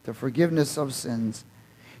blood, the forgiveness of sins.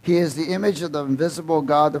 He is the image of the invisible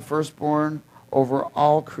God, the firstborn over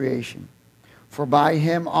all creation. For by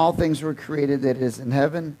him all things were created that is in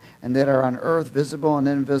heaven and that are on earth, visible and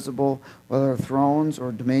invisible, whether thrones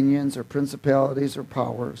or dominions or principalities or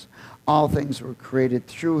powers. All things were created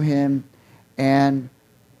through him and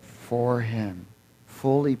for him.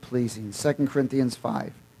 Fully pleasing. 2 Corinthians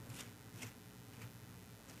 5.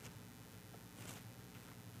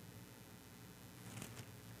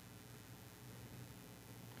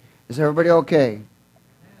 Is everybody okay?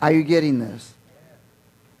 Are you getting this?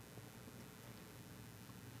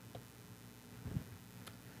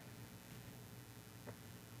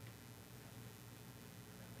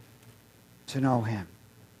 to know him.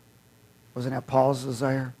 Wasn't that Paul's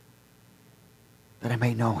desire? That I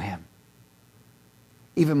may know him.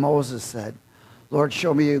 Even Moses said, Lord,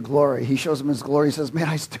 show me your glory. He shows him his glory. He says, man,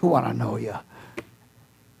 I still want to know you.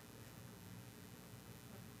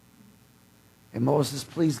 And Moses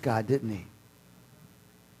pleased God, didn't he?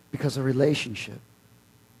 Because of relationship.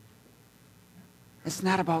 It's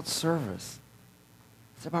not about service.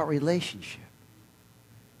 It's about relationship.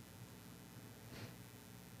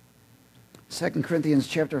 2 Corinthians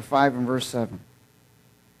chapter 5 and verse 7.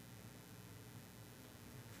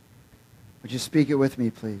 Would you speak it with me,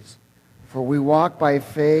 please? For we walk by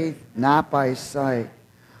faith, not by sight.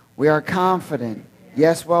 We are confident,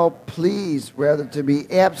 yes, well pleased, rather to be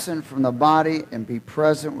absent from the body and be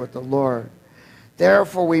present with the Lord.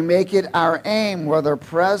 Therefore we make it our aim, whether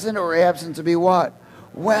present or absent, to be what?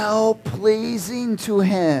 Well pleasing to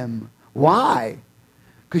him. Why?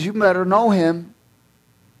 Because you better know him.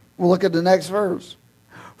 We'll look at the next verse.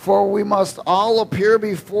 For we must all appear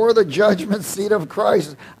before the judgment seat of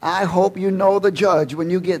Christ. I hope you know the judge when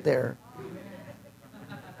you get there.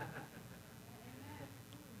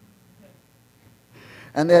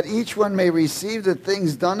 And that each one may receive the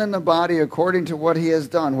things done in the body according to what he has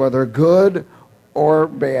done, whether good or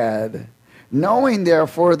bad. Knowing,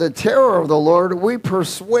 therefore, the terror of the Lord, we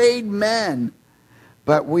persuade men,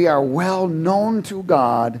 but we are well known to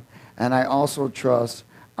God, and I also trust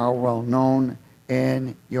are well known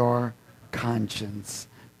in your conscience.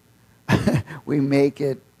 We make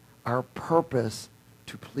it our purpose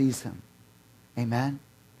to please him. Amen?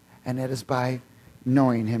 And that is by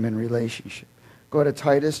knowing him in relationship. Go to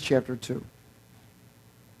Titus chapter 2.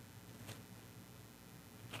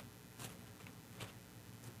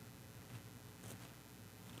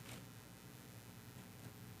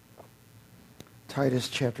 Titus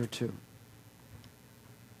chapter 2.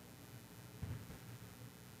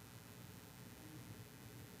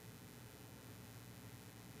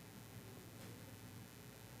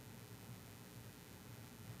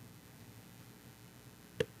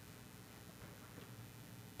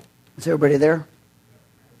 Is everybody there?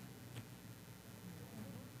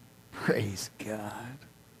 Praise God.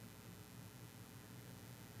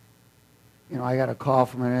 You know, I got a call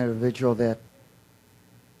from an individual that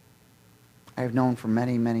I've known for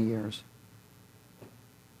many, many years.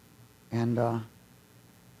 And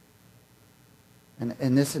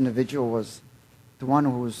this individual was the one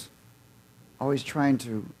who was always trying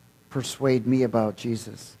to persuade me about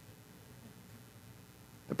Jesus.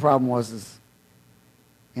 The problem was,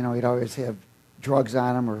 you know, he'd always have drugs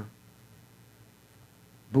on him or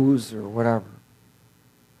booze or whatever.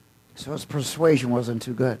 So his persuasion wasn't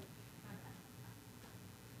too good.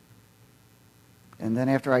 And then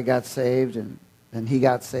after I got saved, and then he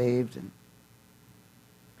got saved, and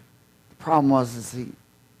the problem was he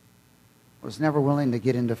was never willing to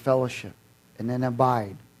get into fellowship and then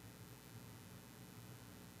abide.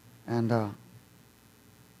 And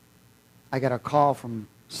I got a call from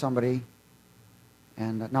somebody,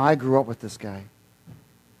 and now I grew up with this guy,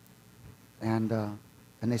 and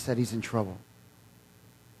they said he's in trouble.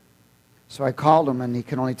 So I called him, and he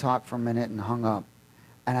could only talk for a minute and hung up.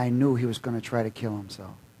 And I knew he was going to try to kill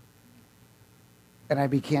himself. And I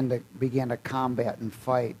began to combat and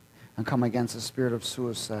fight and come against the spirit of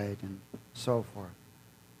suicide and so forth.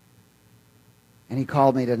 And he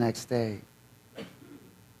called me the next day.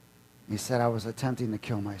 He said, I was attempting to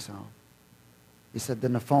kill myself. He said,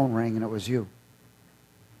 then the phone rang and it was you.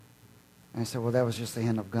 And I said, well, that was just the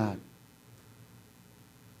hand of God.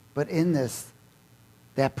 But in this,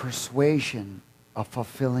 that persuasion of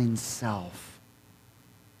fulfilling self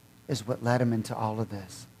is what led him into all of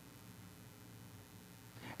this.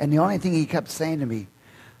 And the only thing he kept saying to me,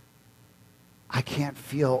 I can't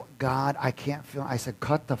feel God, I can't feel. I said,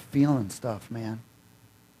 cut the feeling stuff, man.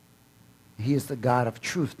 He is the God of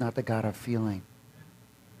truth, not the God of feeling.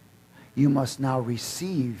 You must now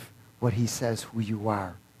receive what he says who you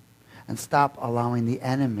are. And stop allowing the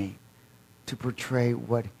enemy to portray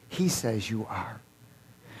what he says you are.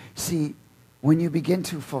 See, when you begin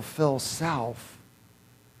to fulfill self,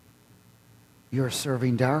 you're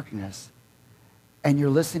serving darkness. And you're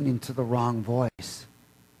listening to the wrong voice.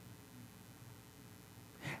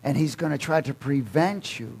 And he's going to try to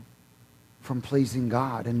prevent you from pleasing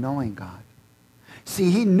God and knowing God.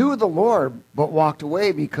 See, he knew the Lord, but walked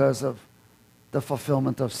away because of the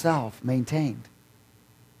fulfillment of self maintained.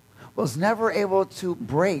 Was never able to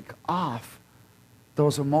break off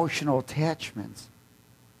those emotional attachments.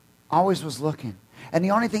 Always was looking. And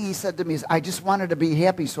the only thing he said to me is, I just wanted to be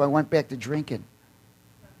happy, so I went back to drinking.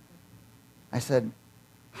 I said,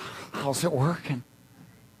 how's it working?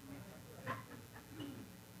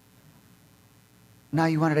 Now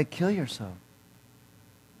you wanted to kill yourself.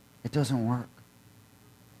 It doesn't work.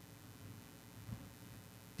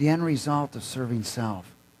 The end result of serving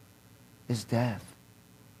self is death.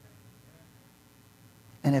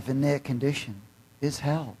 And if in that condition, is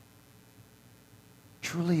hell.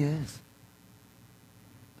 Truly is.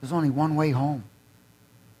 There's only one way home.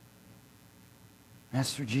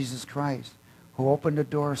 That's through Jesus Christ, who opened the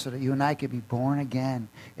door so that you and I could be born again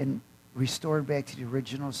and restored back to the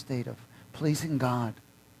original state of pleasing God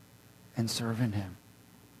and serving Him.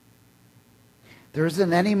 There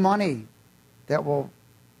isn't any money that will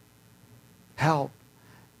help.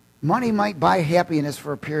 Money might buy happiness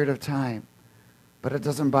for a period of time, but it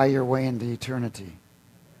doesn't buy your way into eternity.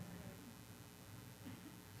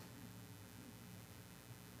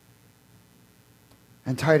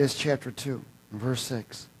 In Titus chapter 2, verse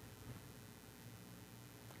 6.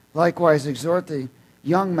 Likewise, exhort the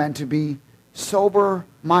young men to be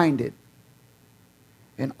sober-minded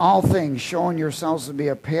in all things, showing yourselves to be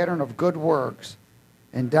a pattern of good works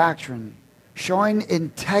and doctrine, showing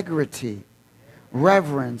integrity,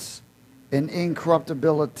 reverence, and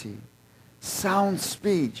incorruptibility, sound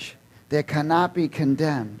speech that cannot be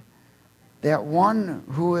condemned, that one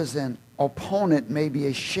who is an opponent may be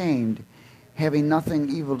ashamed, having nothing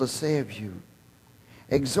evil to say of you.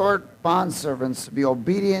 Exhort bondservants to be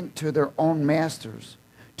obedient to their own masters,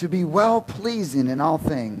 to be well-pleasing in all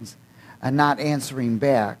things, and not answering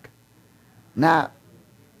back, not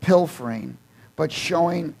pilfering, but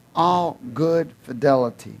showing all good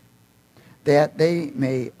fidelity, that they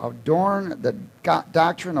may adorn the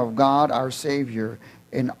doctrine of God our Savior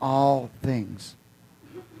in all things.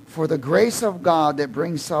 For the grace of God that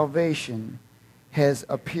brings salvation has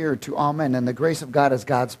appeared to all men. And the grace of God is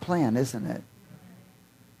God's plan, isn't it?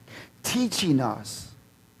 Teaching us.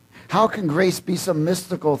 How can grace be some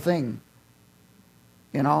mystical thing?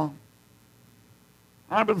 You know?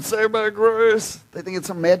 I've been saved by grace. They think it's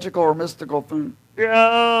some magical or mystical thing.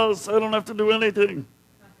 Yes, I don't have to do anything.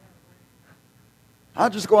 I'll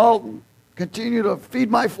just go out and continue to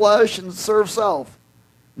feed my flesh and serve self.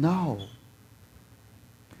 No.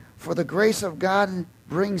 For the grace of God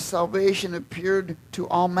brings salvation appeared to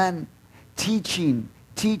all men. Teaching.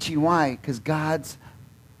 Why? Because God's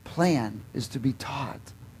plan is to be taught.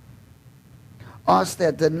 Us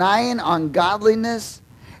that denying ungodliness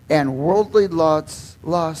and worldly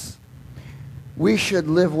lusts, we should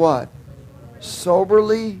live what?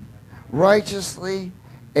 Soberly, righteously,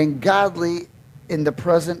 and godly in the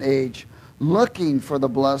present age, looking for the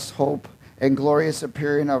blessed hope and glorious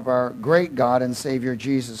appearing of our great God and Savior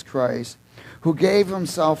Jesus Christ, who gave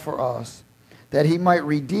himself for us, that he might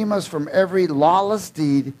redeem us from every lawless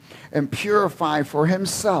deed and purify for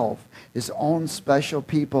himself his own special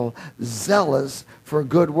people, zealous for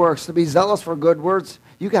good works. To be zealous for good works,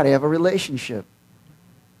 you got to have a relationship.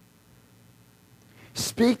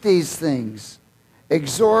 Speak these things,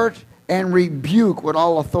 exhort and rebuke with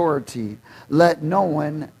all authority. Let no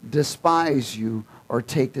one despise you or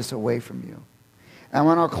take this away from you. And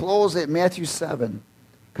I'm going to close at Matthew 7,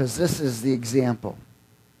 because this is the example.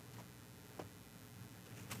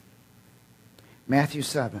 Matthew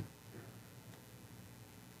 7,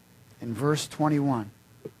 in verse 21.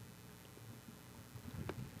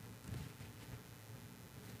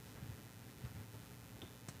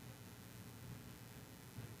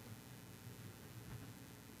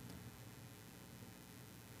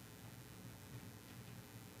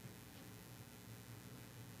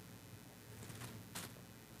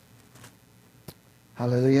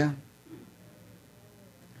 Hallelujah.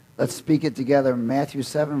 Let's speak it together. Matthew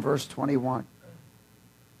 7, verse 21.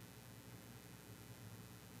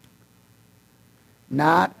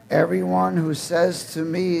 Not everyone who says to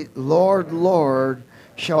me, Lord, Lord,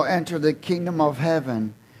 shall enter the kingdom of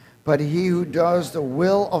heaven, but he who does the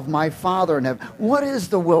will of my Father in heaven. What is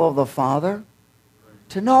the will of the Father?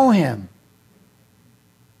 To know him.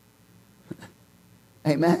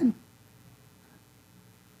 Amen.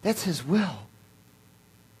 That's his will.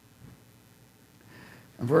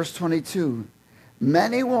 In verse 22,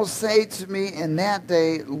 many will say to me in that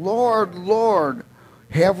day, Lord, Lord,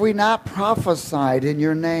 have we not prophesied in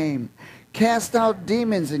your name, cast out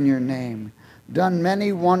demons in your name, done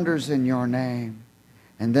many wonders in your name?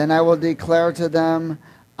 And then I will declare to them,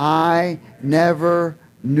 I never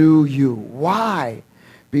knew you. Why?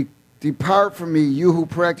 Depart from me, you who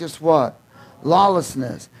practice what?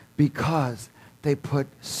 Lawlessness. Because they put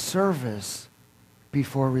service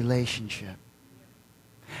before relationship.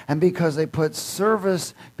 And because they put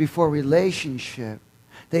service before relationship,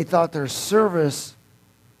 they thought their service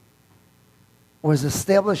was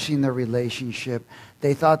establishing the relationship.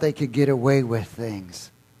 They thought they could get away with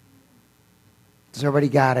things. Does everybody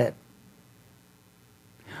got it?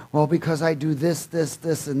 Well, because I do this,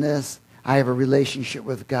 and this, I have a relationship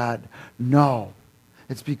with God. No.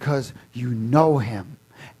 It's because you know him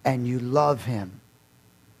and you love him.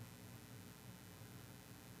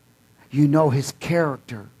 You know his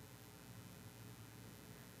character.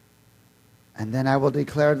 And then I will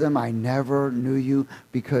declare them, I never knew you,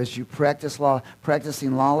 because you practice law.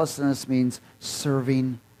 Practicing lawlessness means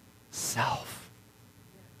serving self.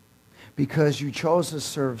 Because you chose to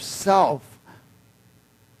serve self,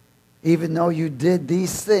 even though you did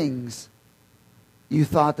these things, you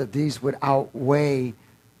thought that these would outweigh,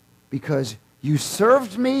 because you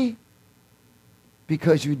served me,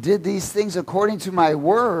 because you did these things according to my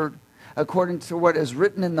word, according to what is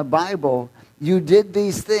written in the Bible. You did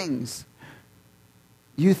these things.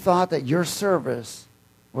 You thought that your service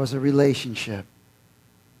was a relationship.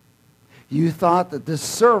 You thought that this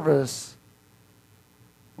service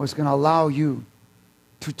was going to allow you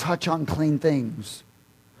to touch unclean things,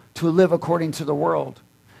 to live according to the world,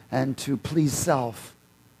 and to please self.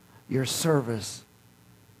 Your service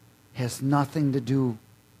has nothing to do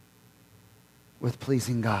with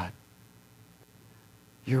pleasing God.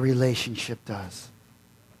 Your relationship does.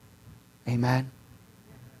 Amen?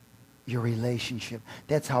 Your relationship.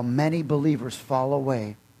 That's how many believers fall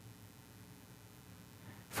away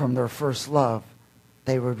from their first love.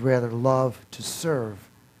 They would rather love to serve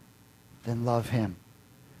than love him.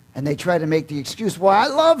 And they try to make the excuse, well, I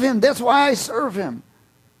love him, that's why I serve him.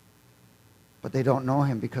 But they don't know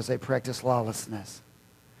him because they practice lawlessness.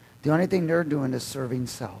 The only thing they're doing is serving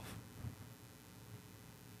self,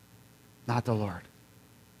 not the Lord.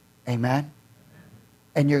 Amen?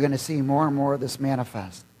 And you're going to see more and more of this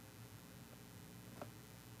manifest.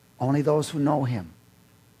 Only those who know him,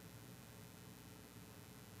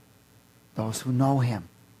 those who know him,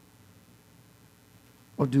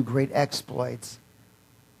 will do great exploits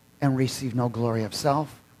and receive no glory of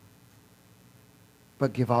self,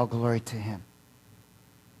 but give all glory to him.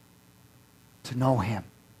 To know him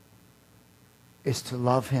is to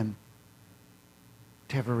love him,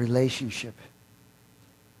 to have a relationship,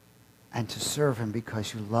 and to serve him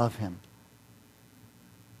because you love him.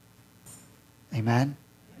 Amen?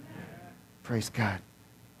 Praise God.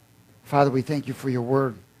 Father, we thank you for your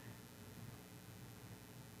word.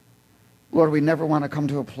 Lord, we never want to come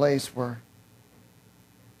to a place where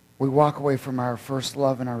we walk away from our first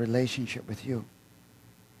love and our relationship with you.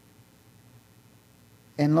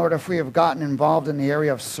 And Lord, if we have gotten involved in the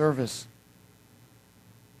area of service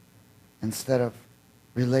instead of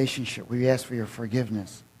relationship, we ask for your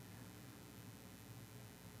forgiveness.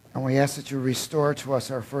 And we ask that you restore to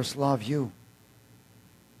us our first love, you.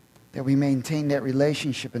 That we maintain that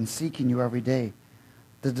relationship and seeking you every day.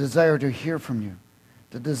 The desire to hear from you.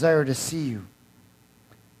 The desire to see you.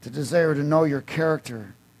 The desire to know your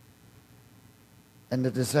character. And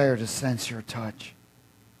the desire to sense your touch.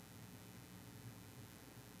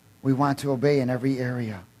 We want to obey in every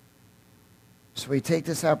area. So we take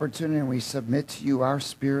this opportunity and we submit to you our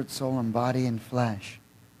spirit, soul, and body and flesh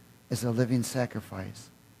as a living sacrifice.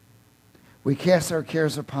 We cast our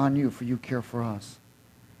cares upon you, for you care for us.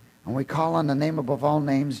 And we call on the name above all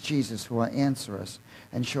names, Jesus, who will answer us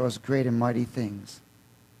and show us great and mighty things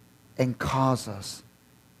and cause us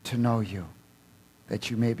to know you, that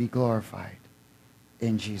you may be glorified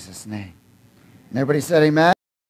in Jesus' name. And everybody said amen.